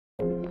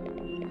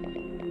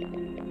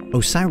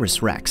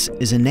OSIRIS-REx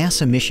is a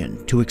NASA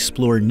mission to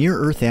explore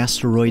near-Earth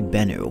asteroid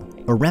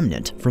Bennu, a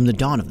remnant from the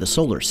dawn of the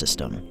solar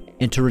system,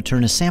 and to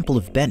return a sample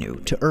of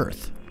Bennu to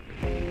Earth.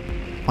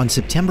 On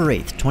September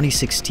 8,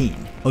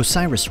 2016,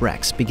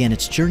 OSIRIS-REx began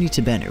its journey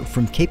to Bennu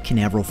from Cape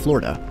Canaveral,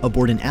 Florida,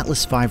 aboard an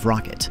Atlas V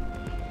rocket.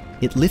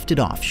 It lifted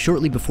off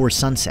shortly before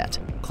sunset,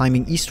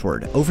 climbing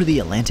eastward over the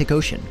Atlantic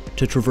Ocean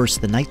to traverse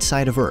the night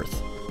side of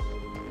Earth.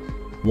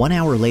 1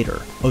 hour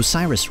later,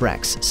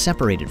 OSIRIS-REx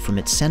separated from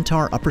its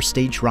Centaur upper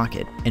stage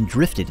rocket and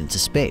drifted into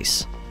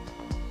space.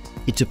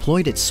 It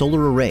deployed its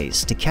solar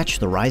arrays to catch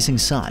the rising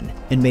sun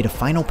and made a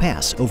final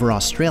pass over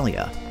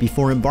Australia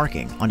before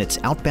embarking on its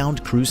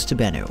outbound cruise to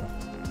Bennu.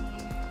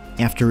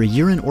 After a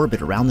year in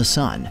orbit around the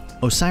sun,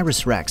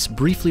 OSIRIS-REx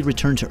briefly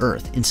returned to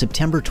Earth in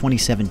September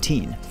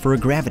 2017 for a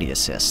gravity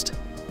assist.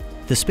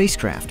 The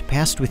spacecraft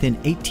passed within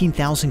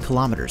 18,000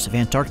 kilometers of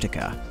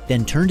Antarctica,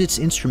 then turned its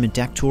instrument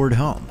deck toward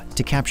home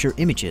to capture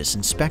images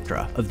and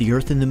spectra of the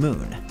Earth and the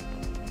Moon.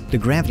 The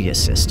gravity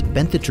assist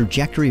bent the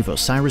trajectory of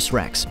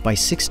OSIRIS-REx by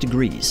 6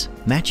 degrees,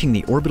 matching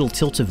the orbital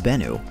tilt of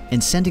Bennu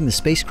and sending the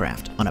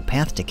spacecraft on a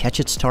path to catch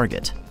its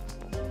target.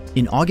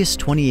 In August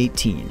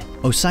 2018,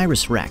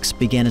 OSIRIS-REx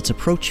began its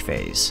approach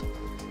phase.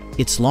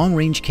 Its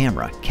long-range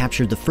camera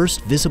captured the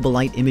first visible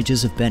light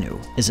images of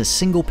Bennu as a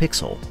single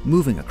pixel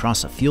moving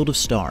across a field of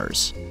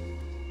stars.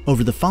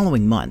 Over the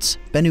following months,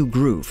 Bennu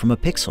grew from a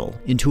pixel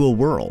into a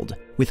world,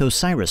 with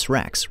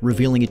OSIRIS-REx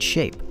revealing its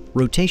shape,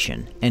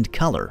 rotation, and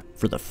color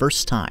for the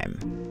first time.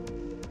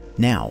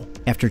 Now,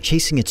 after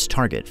chasing its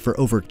target for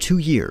over 2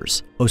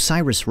 years,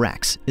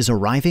 OSIRIS-REx is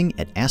arriving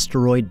at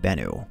asteroid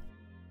Bennu.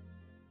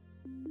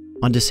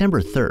 On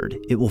December 3rd,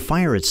 it will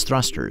fire its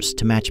thrusters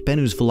to match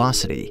Bennu's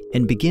velocity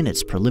and begin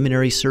its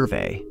preliminary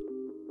survey.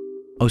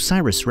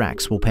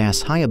 OSIRIS-REx will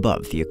pass high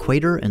above the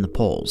equator and the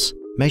poles,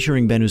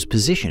 measuring Bennu's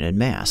position and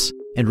mass,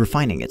 and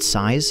refining its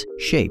size,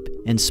 shape,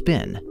 and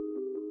spin.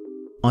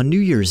 On New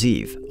Year's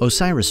Eve,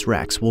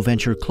 OSIRIS-REx will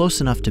venture close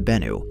enough to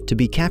Bennu to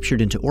be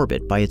captured into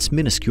orbit by its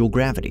minuscule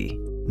gravity,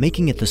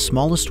 making it the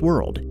smallest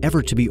world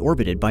ever to be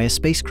orbited by a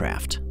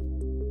spacecraft.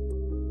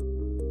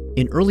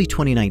 In early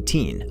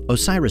 2019,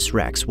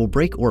 OSIRIS-REx will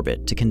break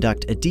orbit to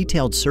conduct a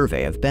detailed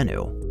survey of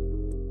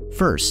Bennu.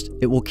 First,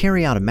 it will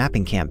carry out a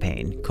mapping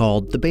campaign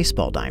called the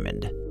Baseball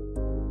Diamond.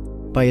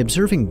 By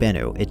observing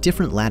Bennu at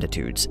different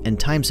latitudes and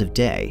times of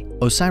day,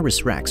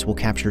 OSIRIS-REx will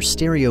capture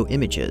stereo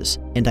images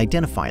and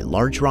identify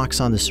large rocks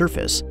on the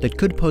surface that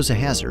could pose a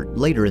hazard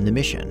later in the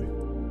mission.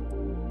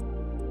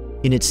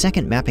 In its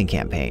second mapping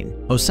campaign,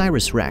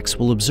 OSIRIS-REx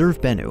will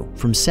observe Bennu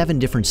from 7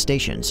 different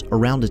stations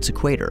around its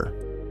equator.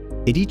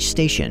 At each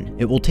station,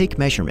 it will take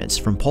measurements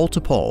from pole to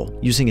pole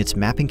using its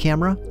mapping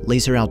camera,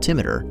 laser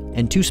altimeter,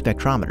 and 2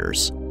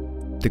 spectrometers.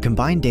 The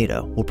combined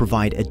data will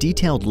provide a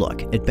detailed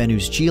look at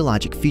Bennu's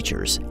geologic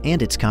features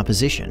and its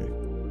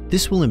composition.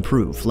 This will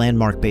improve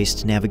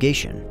landmark-based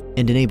navigation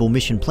and enable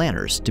mission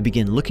planners to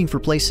begin looking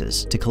for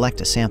places to collect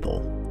a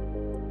sample.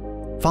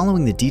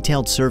 Following the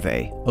detailed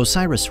survey,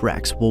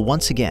 OSIRIS-REx will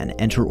once again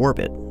enter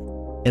orbit.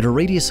 At a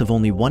radius of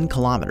only 1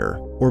 kilometer,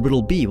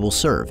 Orbital B will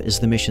serve as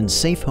the mission's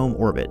safe home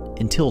orbit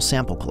until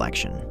sample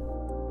collection.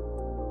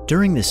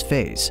 During this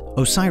phase,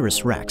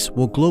 OSIRIS-REx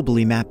will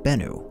globally map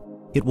Bennu.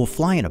 It will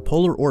fly in a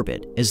polar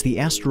orbit as the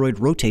asteroid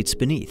rotates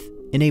beneath,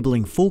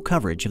 enabling full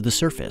coverage of the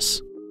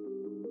surface.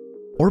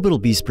 Orbital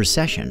B's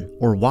precession,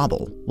 or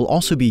wobble, will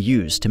also be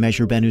used to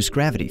measure Bennu's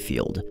gravity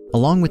field,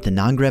 along with the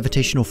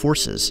non-gravitational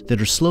forces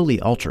that are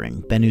slowly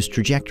altering Bennu's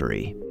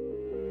trajectory.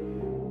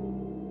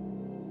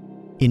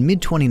 In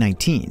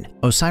mid-2019,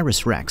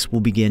 OSIRIS-REx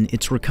will begin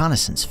its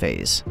reconnaissance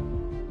phase.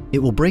 It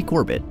will break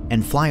orbit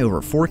and fly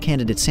over 4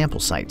 candidate sample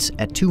sites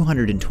at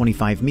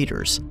 225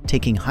 meters,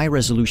 taking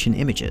high-resolution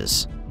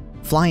images.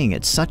 Flying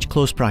at such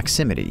close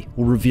proximity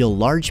will reveal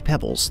large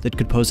pebbles that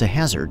could pose a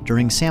hazard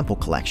during sample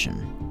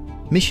collection.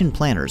 Mission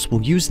planners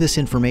will use this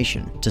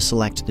information to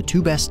select the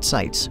 2 best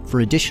sites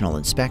for additional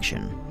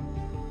inspection.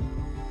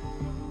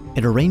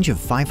 At a range of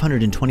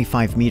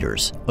 525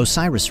 meters,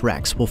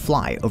 OSIRIS-REx will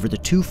fly over the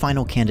 2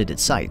 final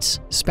candidate sites,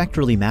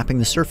 spectrally mapping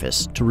the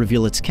surface to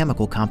reveal its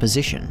chemical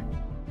composition.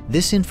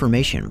 This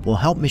information will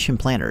help mission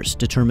planners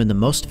determine the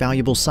most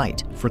valuable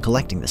site for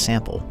collecting the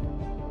sample.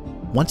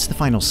 Once the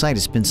final site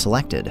has been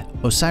selected,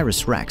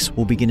 OSIRIS-REx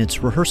will begin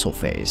its rehearsal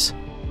phase.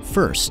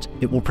 First,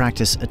 it will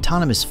practice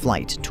autonomous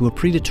flight to a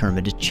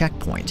predetermined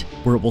checkpoint,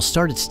 where it will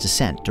start its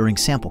descent during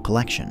sample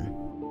collection.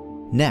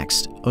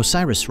 Next,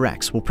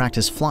 OSIRIS-REx will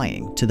practice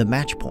flying to the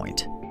match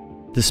point.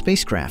 The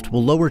spacecraft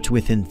will lower to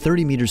within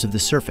 30 meters of the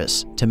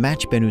surface to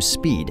match Bennu's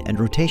speed and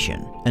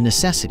rotation, a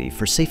necessity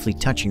for safely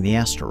touching the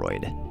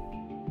asteroid.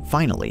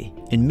 Finally,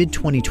 in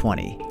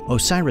mid-2020,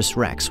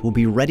 OSIRIS-REx will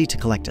be ready to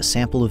collect a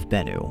sample of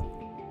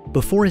Bennu.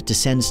 Before it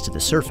descends to the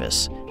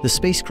surface, the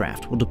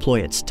spacecraft will deploy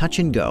its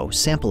touch-and-go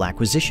sample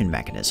acquisition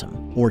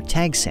mechanism, or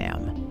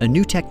TAG-SAM, a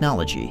new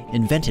technology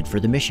invented for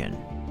the mission.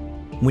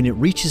 When it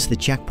reaches the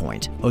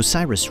checkpoint,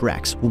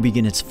 OSIRIS-REx will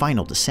begin its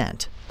final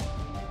descent.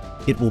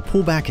 It will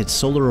pull back its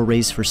solar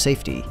arrays for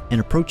safety and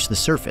approach the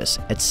surface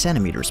at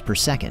centimeters per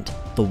second,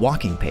 the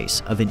walking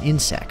pace of an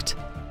insect.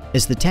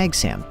 As the tag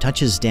SAM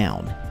touches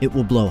down, it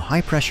will blow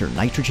high-pressure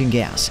nitrogen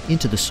gas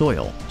into the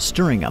soil,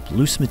 stirring up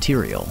loose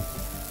material.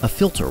 A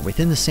filter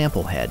within the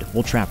sample head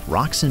will trap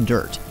rocks and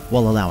dirt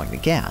while allowing the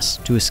gas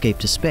to escape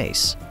to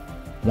space.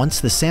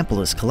 Once the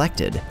sample is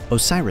collected,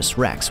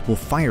 OSIRIS-REx will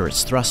fire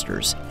its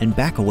thrusters and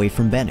back away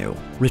from Bennu,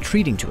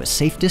 retreating to a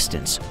safe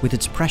distance with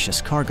its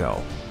precious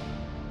cargo.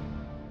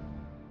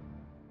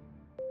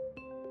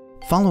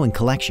 Following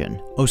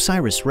collection,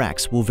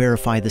 OSIRIS-REx will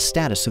verify the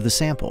status of the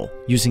sample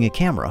using a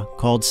camera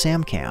called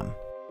SAMCAM.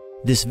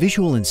 This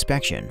visual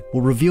inspection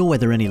will reveal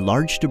whether any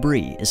large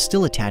debris is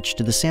still attached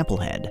to the sample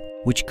head,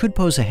 which could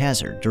pose a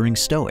hazard during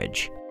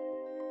stowage.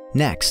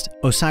 Next,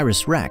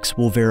 OSIRIS-REx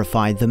will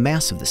verify the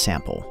mass of the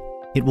sample.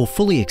 It will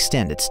fully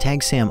extend its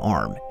tag SAM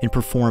arm and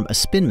perform a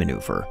spin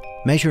maneuver,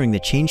 measuring the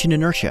change in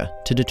inertia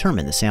to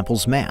determine the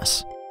sample's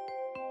mass.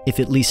 If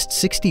at least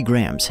 60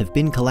 grams have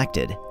been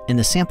collected and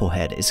the sample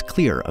head is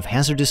clear of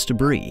hazardous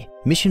debris,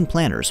 mission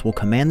planners will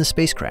command the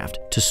spacecraft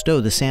to stow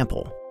the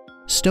sample.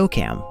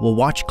 STOWCAM will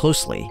watch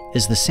closely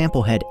as the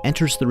sample head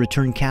enters the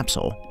return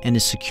capsule and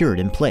is secured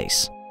in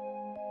place.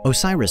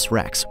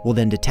 OSIRIS-REx will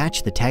then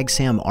detach the tag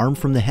SAM arm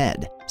from the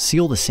head,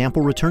 seal the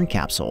sample return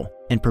capsule,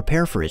 and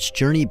prepare for its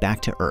journey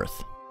back to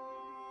Earth.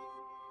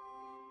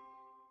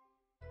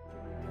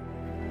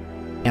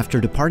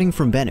 After departing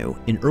from Bennu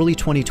in early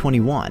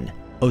 2021,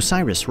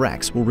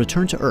 OSIRIS-REx will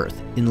return to Earth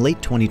in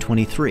late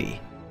 2023.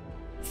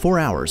 4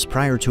 hours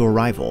prior to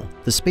arrival,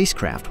 the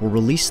spacecraft will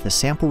release the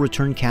sample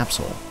return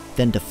capsule,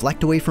 then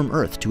deflect away from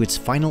Earth to its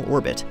final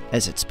orbit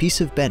as its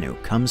piece of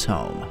Bennu comes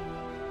home.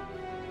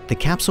 The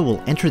capsule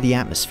will enter the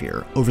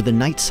atmosphere over the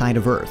night side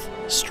of Earth,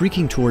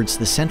 streaking towards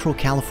the central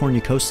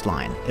California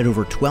coastline at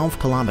over 12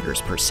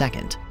 kilometers per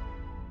second.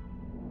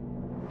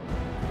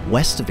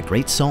 West of the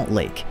Great Salt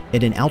Lake,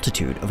 at an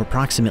altitude of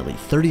approximately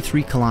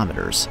 33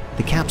 kilometers,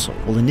 the capsule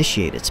will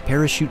initiate its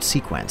parachute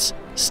sequence,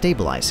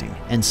 stabilizing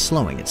and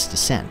slowing its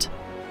descent.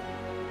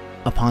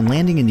 Upon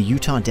landing in the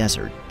Utah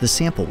desert, the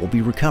sample will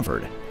be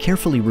recovered,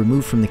 carefully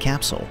removed from the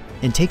capsule,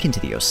 and taken to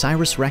the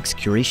OSIRIS-REx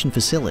Curation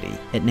Facility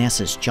at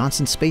NASA's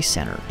Johnson Space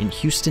Center in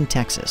Houston,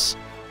 Texas.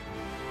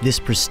 This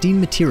pristine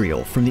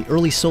material from the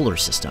early solar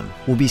system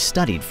will be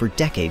studied for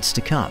decades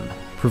to come,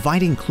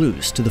 providing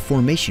clues to the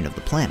formation of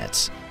the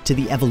planets, to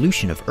the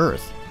evolution of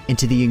Earth, and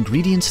to the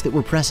ingredients that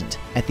were present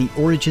at the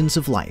origins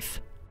of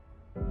life.